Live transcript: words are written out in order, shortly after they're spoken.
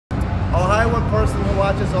one person who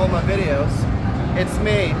watches all my videos. It's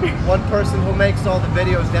me, one person who makes all the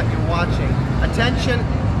videos that you're watching. Attention,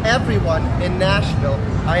 everyone in Nashville.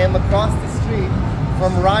 I am across the street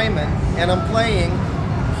from Ryman, and I'm playing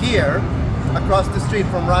here, across the street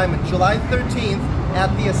from Ryman, July 13th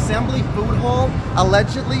at the Assembly Food Hall,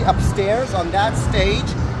 allegedly upstairs on that stage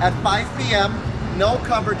at 5 p.m. No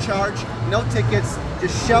cover charge, no tickets,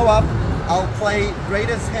 just show up. I'll play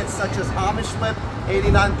greatest hits such as Amish Flip,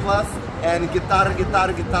 89 Plus, and Guitar,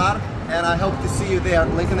 and I hope to see you there.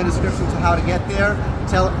 Link in the description to how to get there.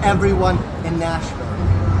 Tell everyone in Nashville,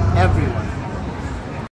 everyone.